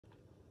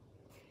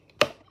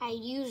I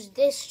use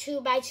this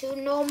 2x2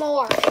 no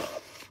more.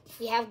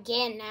 We have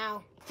GAN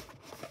now.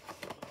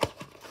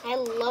 I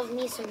love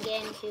me some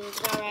GAN cubes.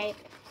 All right.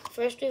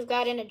 First, we've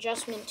got an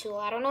adjustment tool.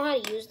 I don't know how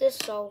to use this,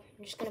 so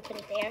I'm just going to put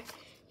it there.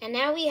 And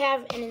now we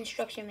have an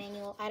instruction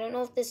manual. I don't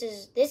know if this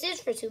is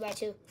for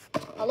 2x2.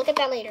 I'll look at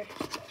that later.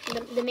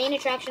 The main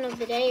attraction of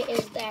the day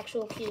is the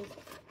actual cube.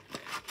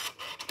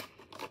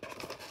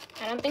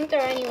 I don't think there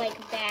are any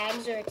like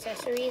bags or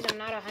accessories. I'm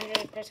not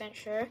 100%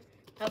 sure.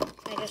 Oh,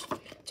 I just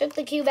took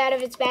the cube out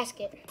of its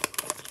basket.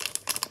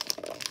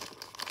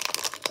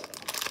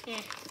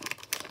 Yeah.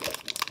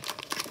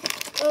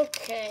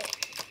 Okay.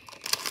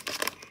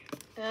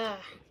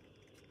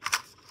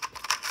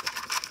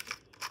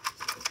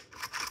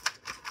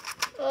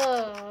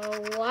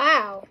 Oh,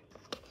 wow.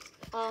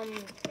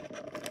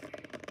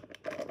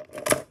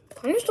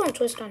 Corners don't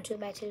twist on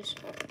 2x2s.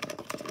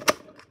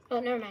 Oh,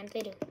 never mind,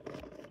 they do.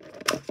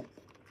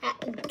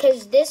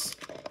 Because this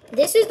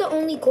is the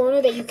only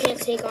corner that you can't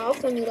take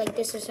off when you like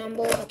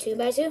disassemble a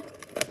 2x2.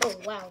 Oh,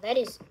 wow, that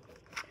is...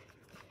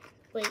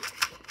 Wait.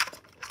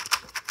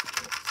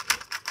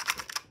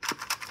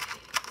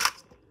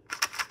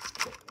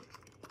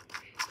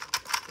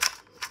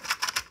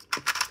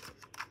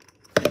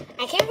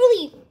 I can't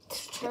really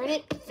turn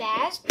it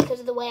fast because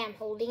of the way I'm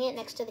holding it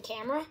next to the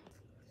camera.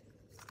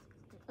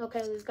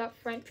 Okay, we've got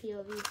front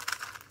POV.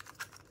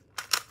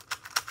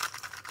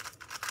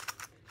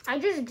 I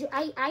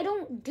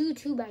don't do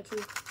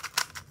 2x2.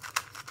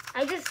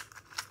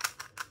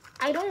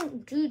 I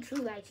don't do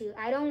 2x2.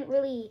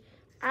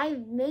 I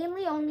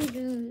mainly only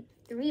do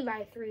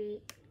 3x3.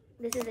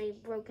 This is a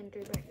broken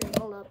 3x3.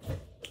 Hold up.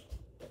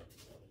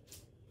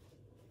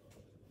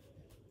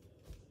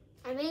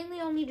 I mainly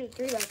only do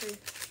 3x3.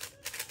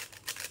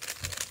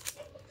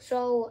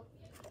 So,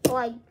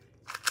 like,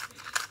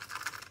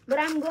 but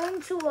I'm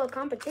going to a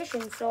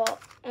competition, so,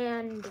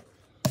 and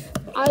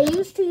I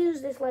used to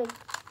use this, like,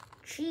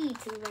 Chi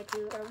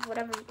 2x2, or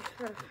whatever,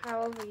 or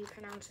however you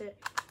pronounce it.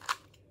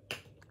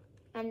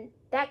 And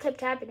that kept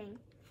happening.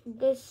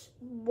 This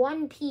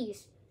one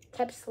piece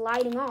kept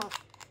sliding off,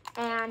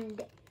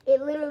 and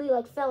it literally,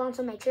 like, fell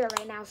onto my chair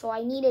right now, so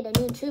I needed a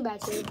new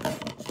 2x2.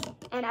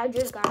 And I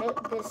just got it,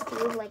 this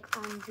cube, like,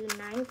 on June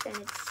 9th,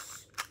 and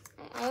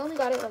I only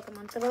got it, like, a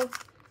month ago.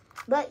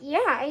 But, yeah,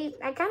 I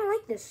kind of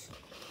like this.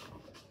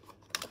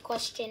 The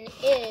question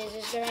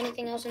is there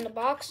anything else in the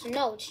box?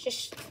 No, it's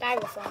just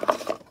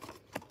styrofoam.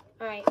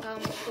 Alright,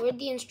 where'd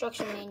the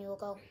instruction manual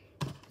go?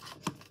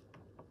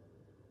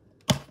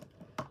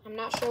 I'm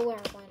not sure where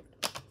it went.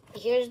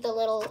 But here's the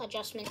little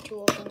adjustment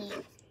tool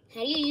thingy.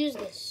 How do you use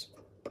this?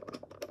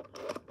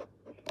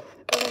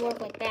 It doesn't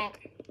work like that.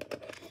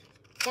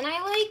 Can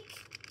I, like,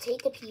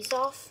 take a piece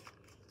off?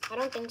 I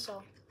don't think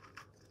so.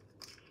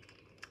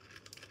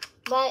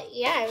 But,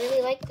 yeah, I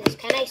really like this.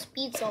 Can I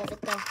speed solve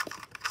it, though?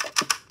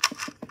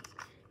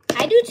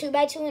 I do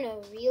 2x2 in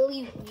a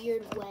really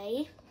weird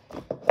way.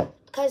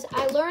 Because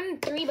I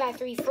learned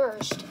 3x3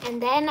 first.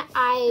 And then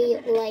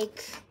I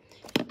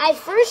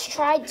first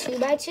tried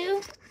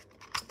 2x2.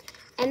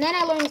 And then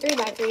I learned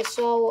 3x3.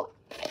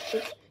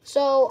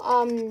 So,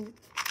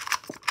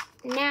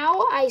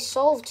 now I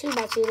solve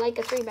 2x2 like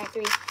a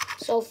 3x3.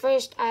 So,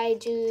 first I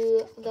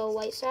do the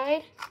white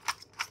side.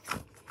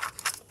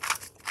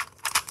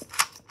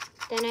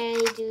 Then I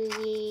do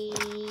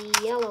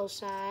the yellow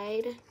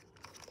side.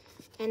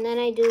 And then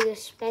I do the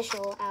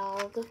special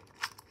alg.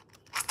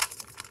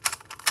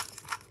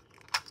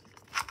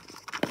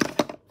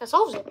 That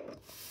solves it.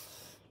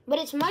 But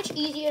it's much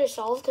easier to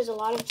solve because a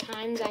lot of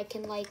times I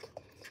can like...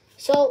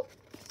 So,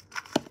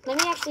 let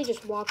me actually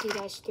just walk you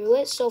guys through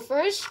it. So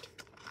first,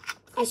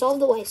 I solve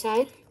the white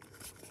side.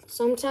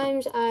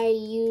 Sometimes I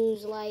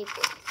use like...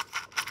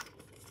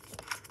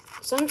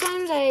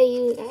 Sometimes I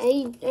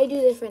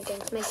do different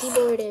things. My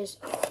keyboard is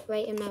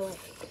right in my way.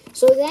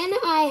 So then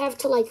I have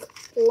to like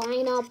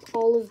line up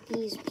all of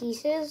these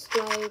pieces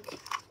like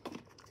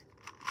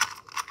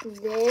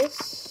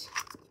this.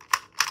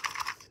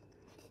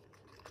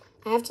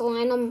 I have to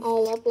line them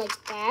all up like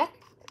that.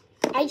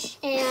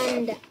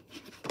 And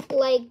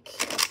like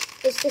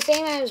it's the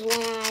same as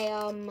when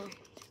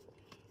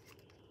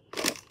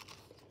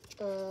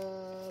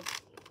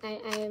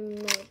I'm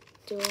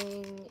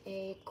doing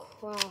a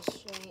cross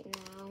right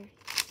now.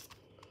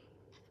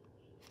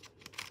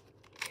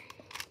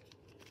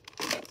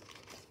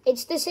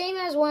 It's the same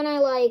as when I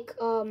like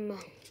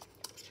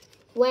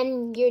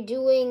when you're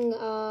doing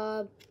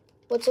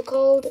what's it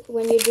called?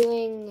 When you're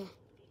doing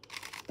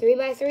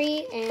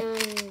 3x3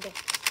 and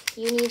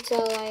you need to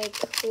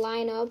like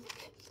line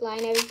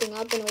everything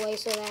up in a way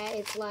so that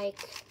it's like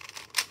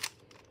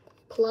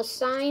plus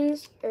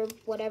signs or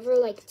whatever,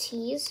 like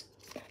T's.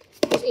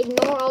 Just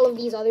ignore all of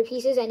these other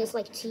pieces and it's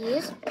like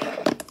T's.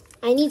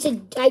 I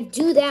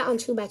do that on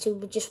 2x2,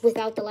 but just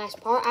without the last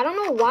part. I don't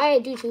know why I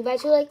do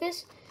 2x2 like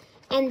this.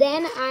 And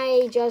then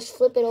I just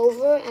flip it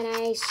over and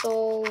I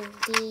solve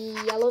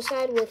the yellow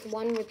side with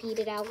one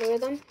repeated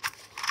algorithm.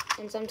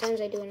 And sometimes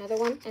I do another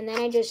one. And then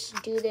I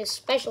just do this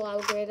special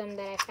algorithm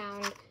that I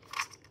found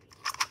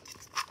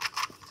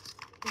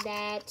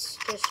that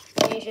just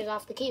finishes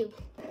off the cube.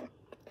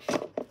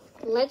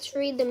 Let's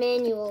read the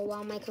manual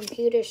while my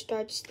computer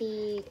starts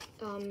the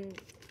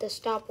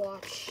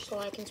stopwatch so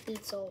I can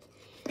speed solve.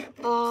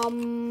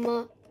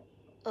 Oh,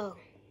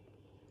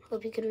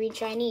 hope you could read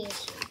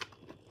Chinese.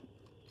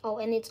 Oh,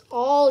 and it's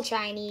all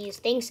Chinese.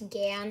 Thanks,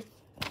 Gan.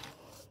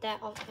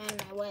 That off out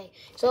of my way.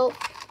 So,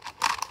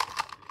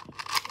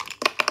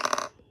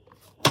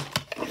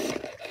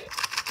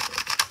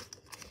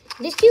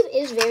 this cube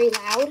is very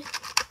loud.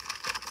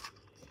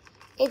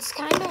 It's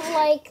kind of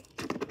like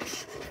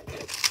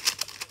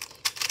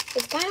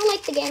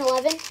the GAN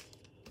 11.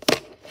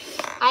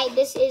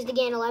 This is the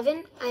GAN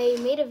 11. I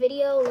made a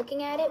video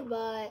looking at it,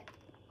 but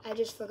I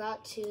just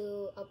forgot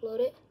to upload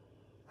it.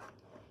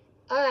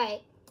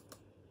 Alright.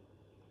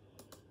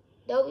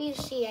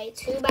 WC8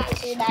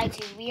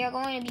 2x2x2. We are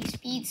going to be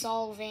speed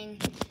solving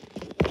the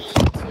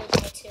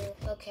 2x2.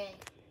 Okay.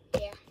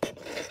 Yeah.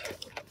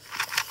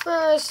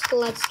 First,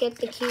 let's get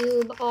the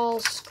cube all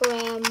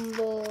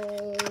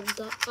scrambled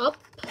up.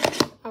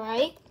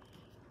 Alright.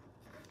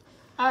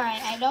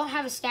 Alright, I don't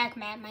have a stack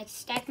mat. My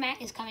stack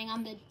mat is coming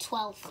on the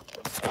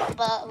 12th.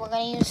 But we're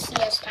going to use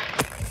CS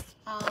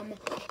time.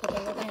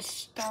 Okay, we're going to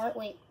start.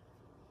 Wait.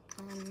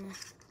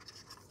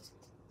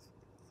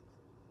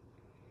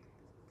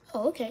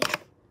 Oh, okay.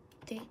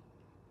 3,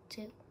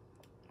 2,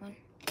 1,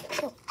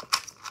 go.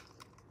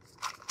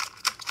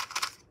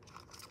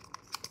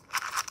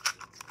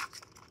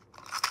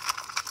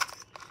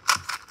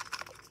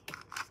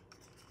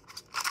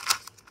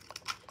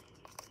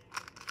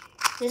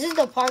 This is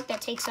the part that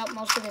takes up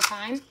most of the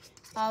time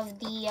of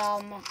the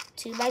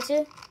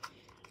 2x2.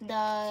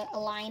 The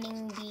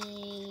aligning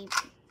the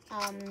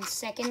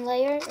second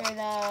layer, or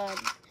the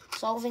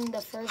solving the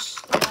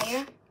first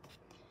layer.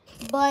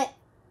 But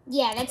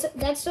yeah,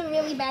 that's a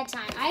really bad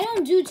time. I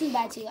don't do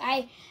 2x2.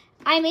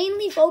 I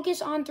mainly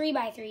focus on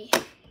 3x3.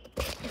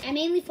 I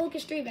mainly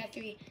focus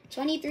 3x3.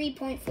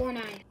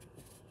 23.49.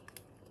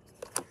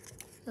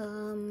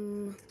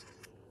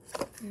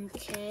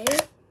 Okay.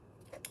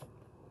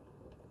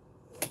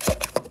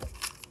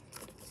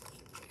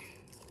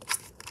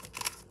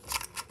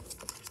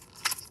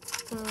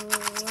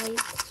 Alright,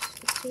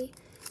 let's see.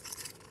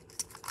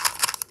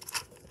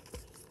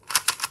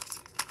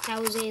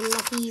 That was a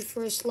lucky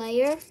first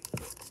layer.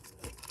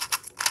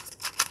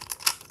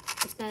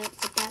 But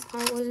that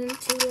part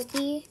wasn't too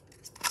lucky.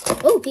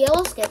 Oh,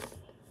 PLL skip.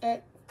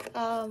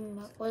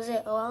 Was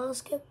it OLL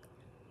skip?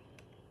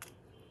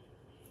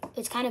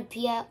 It's kind of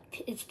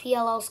it's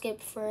PLL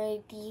skip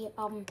for the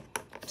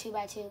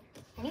 2x2.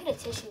 I need a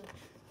tissue.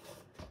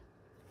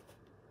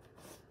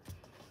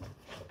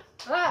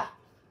 Ah.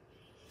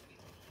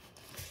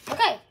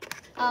 Okay.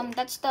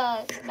 That's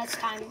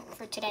time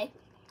for today.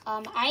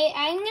 I'm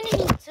gonna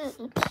need to.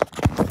 Oops.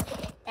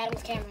 Bad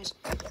with cameras.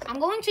 I'm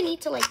going to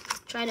need to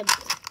try to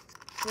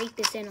break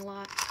this in a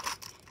lot.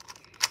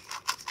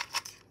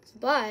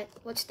 But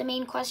what's the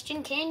main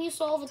question? Can you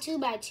solve a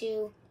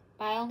 2x2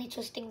 by only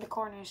twisting the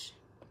corners?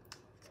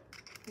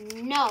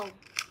 No,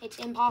 it's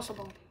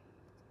impossible.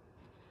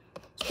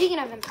 Speaking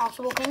of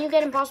impossible, can you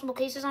get impossible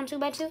cases on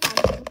 2x2?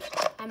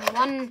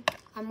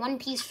 I'm one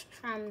piece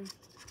from.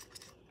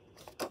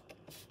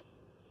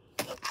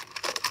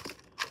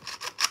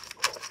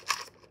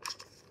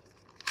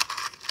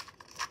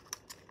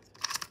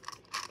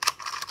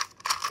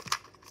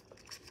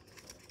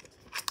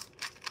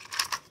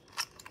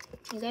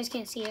 You guys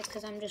can't see it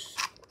because I'm just.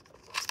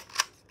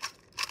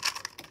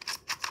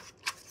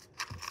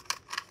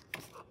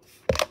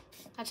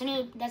 That's a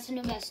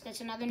new best.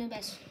 That's another new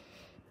best.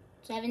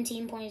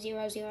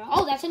 17.00.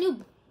 Oh, that's a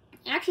new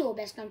actual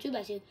best on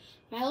 2x2.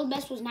 My old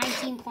best was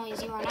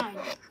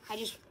 19.09. I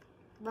just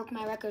broke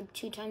my record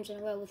 2 times in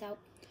a row without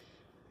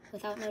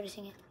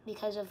noticing it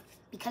because of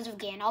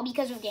GAN. All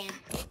because of GAN.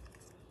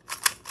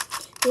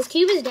 This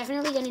cube is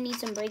definitely gonna need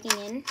some breaking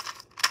in.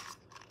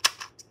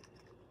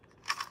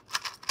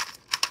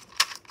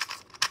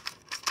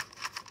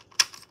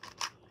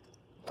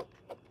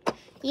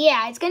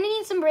 Yeah, it's gonna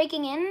need some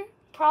breaking in,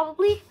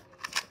 probably.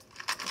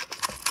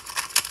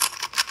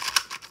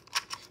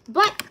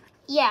 But,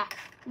 yeah,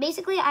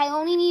 basically I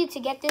only needed to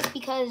get this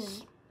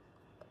because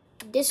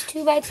this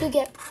 2x2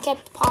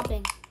 kept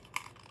popping.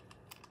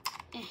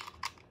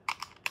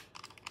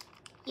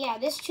 Yeah,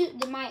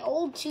 my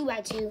old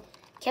 2x2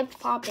 kept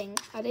popping.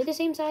 Are they the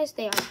same size?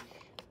 They are.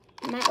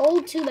 My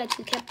old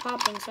 2x2 kept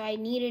popping, so I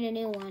needed a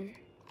new one.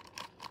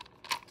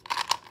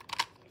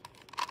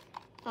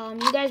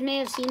 You guys may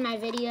have seen my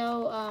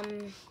video,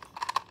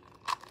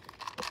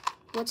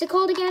 what's it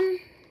called again?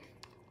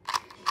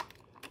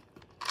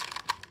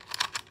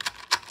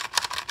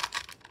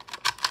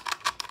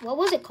 What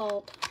was it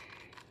called?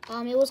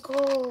 It was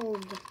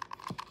called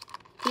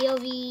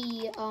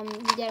POV,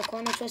 you get a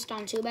corner twist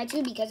on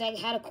 2x2 because I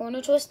had a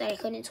corner twist that I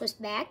couldn't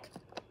twist back.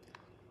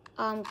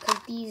 Because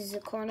these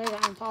corners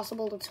are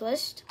impossible to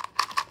twist.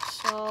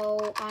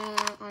 So,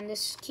 on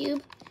this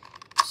cube.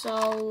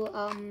 So,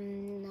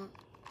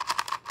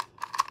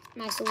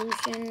 my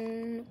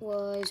solution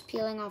was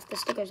peeling off the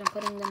stickers and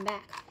putting them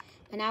back.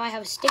 But now I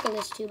have a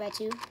stickerless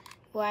 2x2,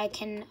 where I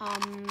can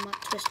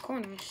twist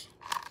corners.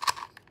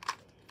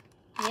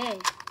 Yay.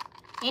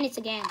 And it's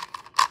a GAN.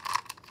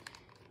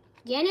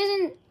 GAN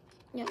isn't,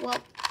 yeah, well,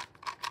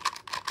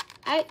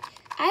 I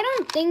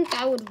don't think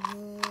I would,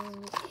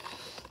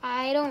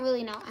 I don't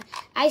really know.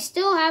 I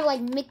still have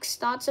like mixed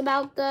thoughts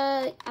about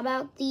the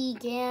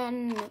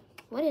GAN.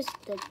 What is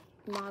the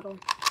model?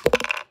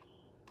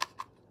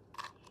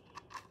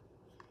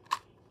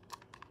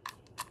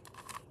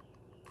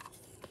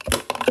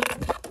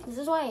 This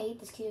is why I hate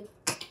this cube.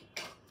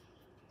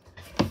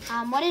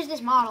 What is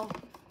this model?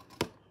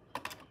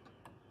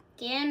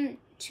 GAN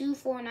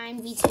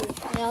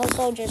 249V2. I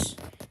also just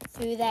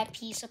threw that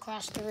piece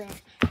across the room.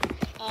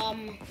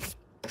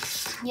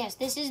 Yes,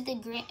 this is the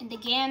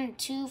GAN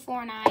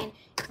 249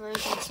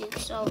 version 2.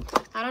 So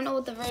I don't know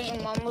what the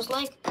version 1 was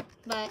like,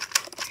 but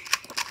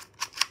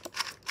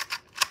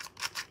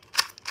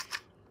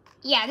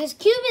yeah, this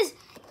cube is,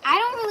 I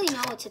don't really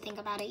know what to think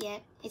about it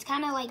yet. It's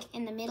kind of like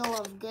in the middle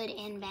of good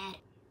and bad.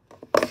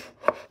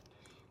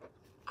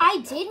 I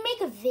did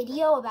make a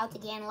video about the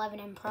GAN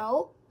 11N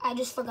Pro. I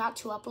just forgot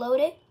to upload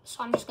it,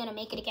 so I'm just gonna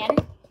make it again.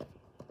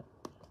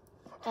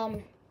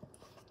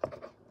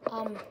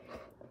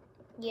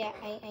 Yeah,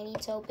 I need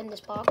to open this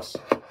box.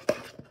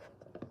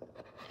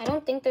 I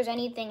don't think there's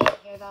anything in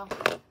here though.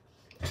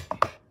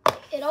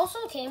 It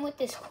also came with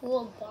this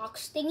cool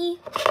box thingy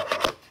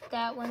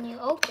that when you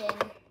open,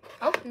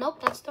 oh,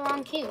 nope, that's the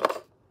wrong cube.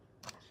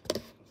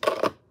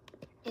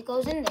 It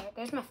goes in there.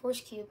 There's my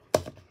first cube.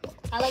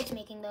 I liked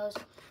making those.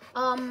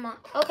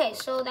 Okay,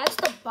 so that's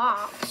the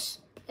box.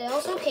 It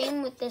also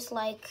came with this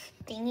like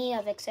thingy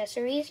of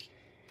accessories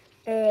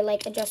or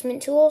like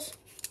adjustment tools.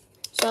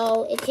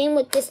 So it came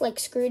with this like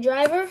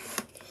screwdriver.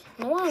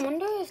 No, I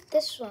wonder if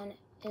this one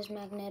is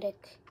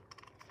magnetic.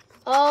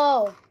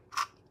 Oh,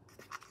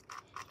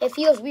 it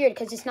feels weird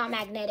because it's not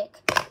magnetic.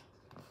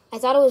 I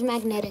thought it was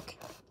magnetic.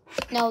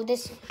 No,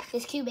 this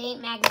cube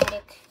ain't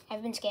magnetic.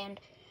 I've been scammed.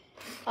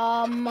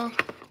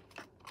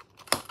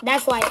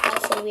 That's why it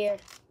felt so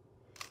weird.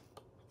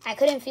 I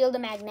couldn't feel the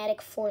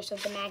magnetic force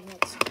of the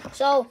magnets.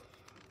 So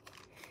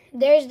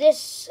there's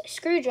this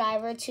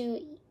screwdriver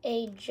to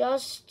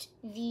adjust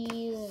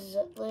these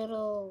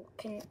little,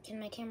 can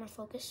my camera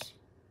focus?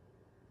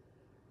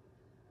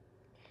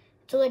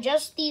 To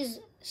adjust these,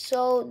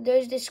 so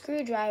there's this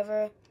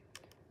screwdriver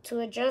to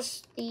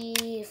adjust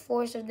the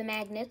force of the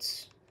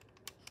magnets.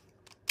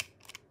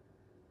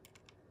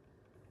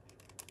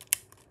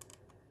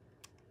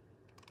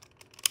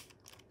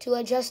 To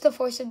adjust the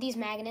force of these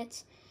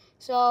magnets.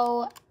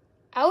 So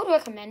I would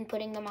recommend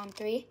putting them on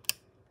 3.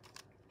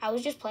 I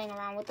was just playing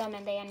around with them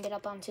and they ended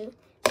up on 2.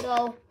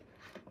 So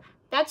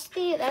that's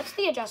the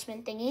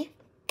adjustment thingy.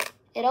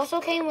 It also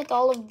came with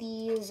all of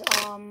these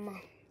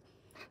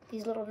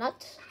little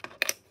nuts.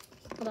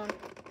 Hold on.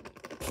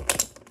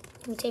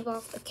 Let me take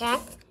off the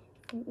cap.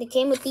 It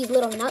came with these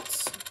little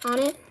nuts on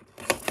it.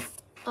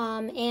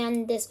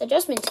 And this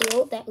adjustment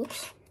tool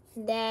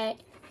that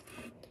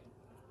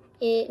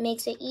it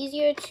makes it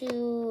easier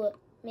to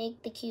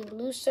make the cube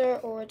looser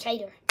or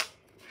tighter.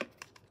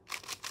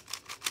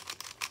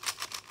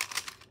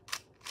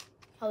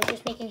 I was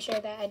just making sure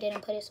that I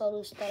didn't put it so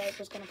loose that it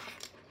was gonna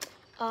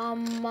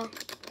pop.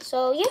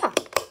 So yeah,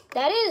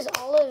 that is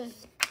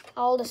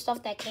all the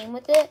stuff that came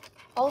with it.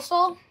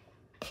 Also,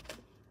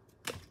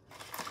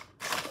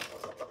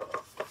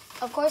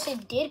 of course,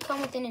 it did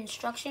come with an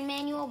instruction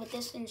manual, but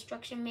this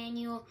instruction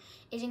manual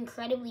is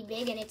incredibly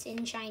big and it's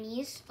in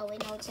Chinese. Oh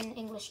wait, no, it's in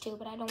English too,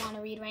 but I don't want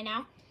to read right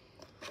now.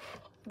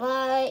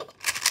 But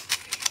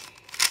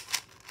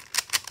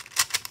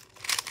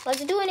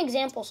let's do an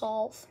example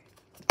solve.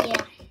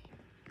 Yeah.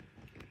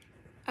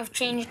 I've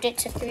changed it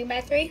to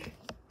 3x3.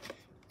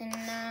 And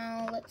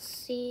now let's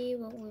see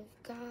what we've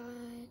got.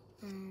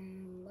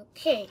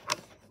 Okay.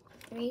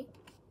 3.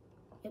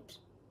 Oops.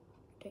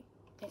 3.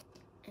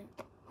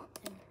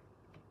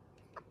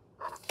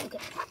 Okay.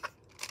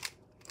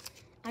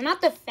 I'm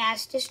not the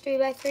fastest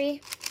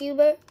 3x3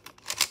 cuber,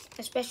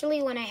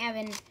 especially when I have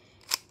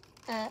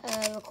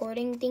a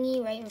recording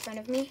thingy right in front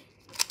of me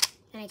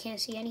and I can't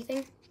see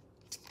anything.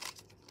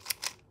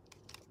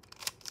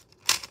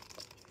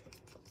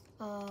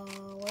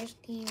 Where's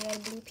the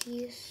red blue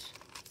piece?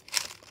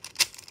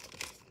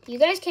 You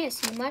guys can't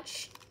see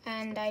much,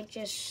 and I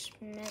just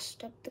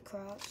messed up the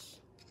cross.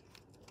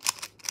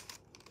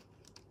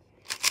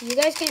 You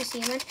guys can't see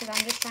much because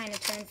I'm just trying to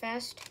turn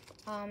fast.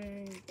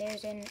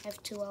 There's an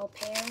F2L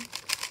pair.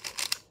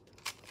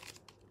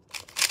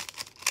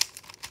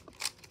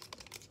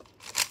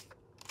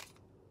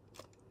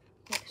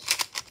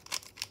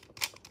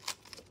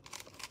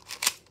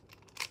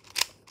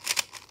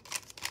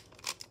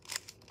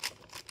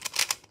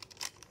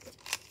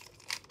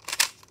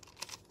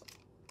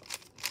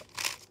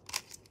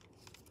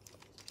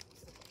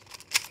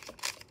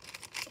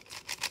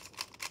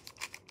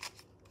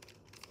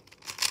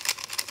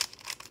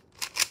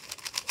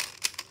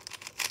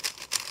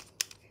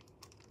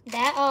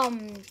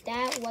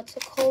 That what's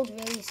it called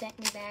really sent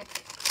me back.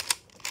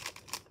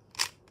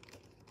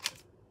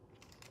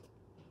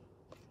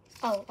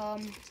 Oh,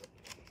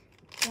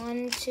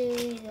 1,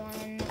 2,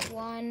 1,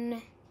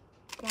 1,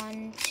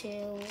 1, 2,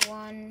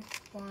 1,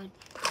 1, 1,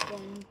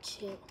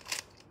 2.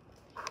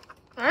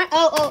 Alright.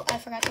 Oh, I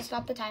forgot to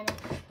stop the timer.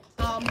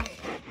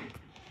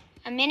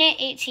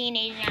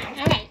 1:18:89.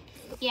 Alright.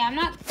 Yeah, I'm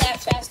not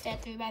that fast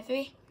at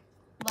 3x3,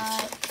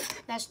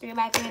 but that's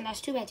 3x3 and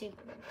that's 2x2.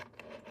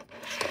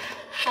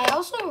 I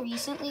also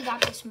recently got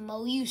this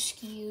Mouse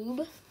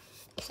Cube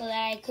so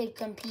that I could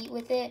compete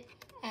with it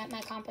at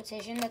my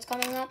competition that's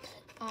coming up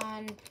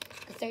on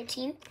the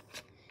 13th.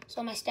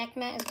 So my stack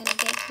mat is gonna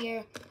get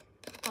here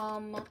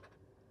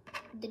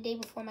the day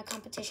before my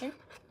competition,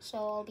 so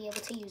I'll be able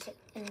to use it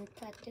in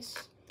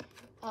practice.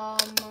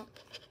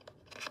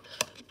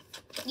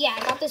 Yeah,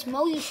 I got this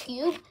Mouse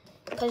Cube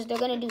because they're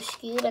gonna do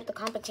Scube at the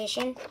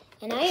competition,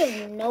 and I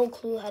have no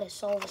clue how to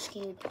solve a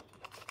Scube.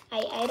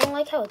 I don't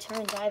like how it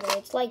turns either.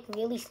 It's like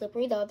really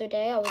slippery. The other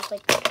day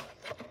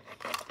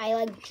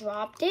I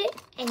dropped it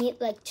and it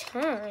like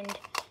turned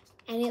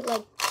and it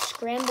like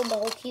scrambled the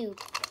whole cube.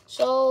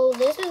 So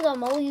this is a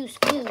Mouse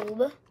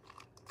Cube.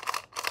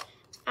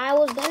 I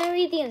was gonna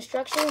read the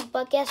instructions,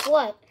 but guess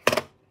what?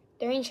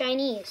 They're in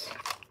Chinese,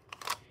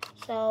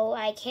 so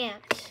I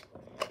can't.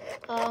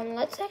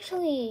 Let's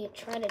actually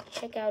try to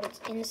check out its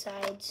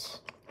insides.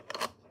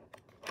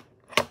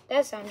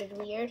 That sounded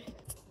weird.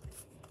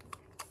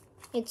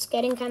 It's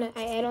getting kind of,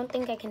 I don't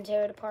think I can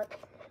tear it apart.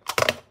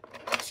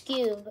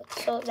 Scube.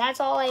 So that's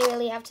all I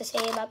really have to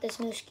say about this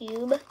new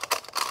Scube.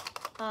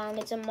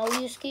 It's a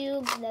Mouse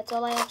Cube. That's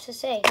all I have to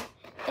say.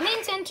 The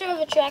main center of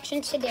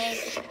attraction today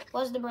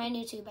was the brand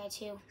new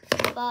 2x2.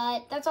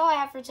 But that's all I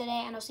have for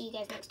today, and I'll see you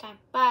guys next time.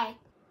 Bye.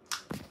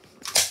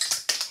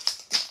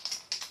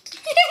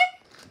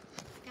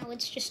 Now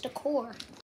it's just a core.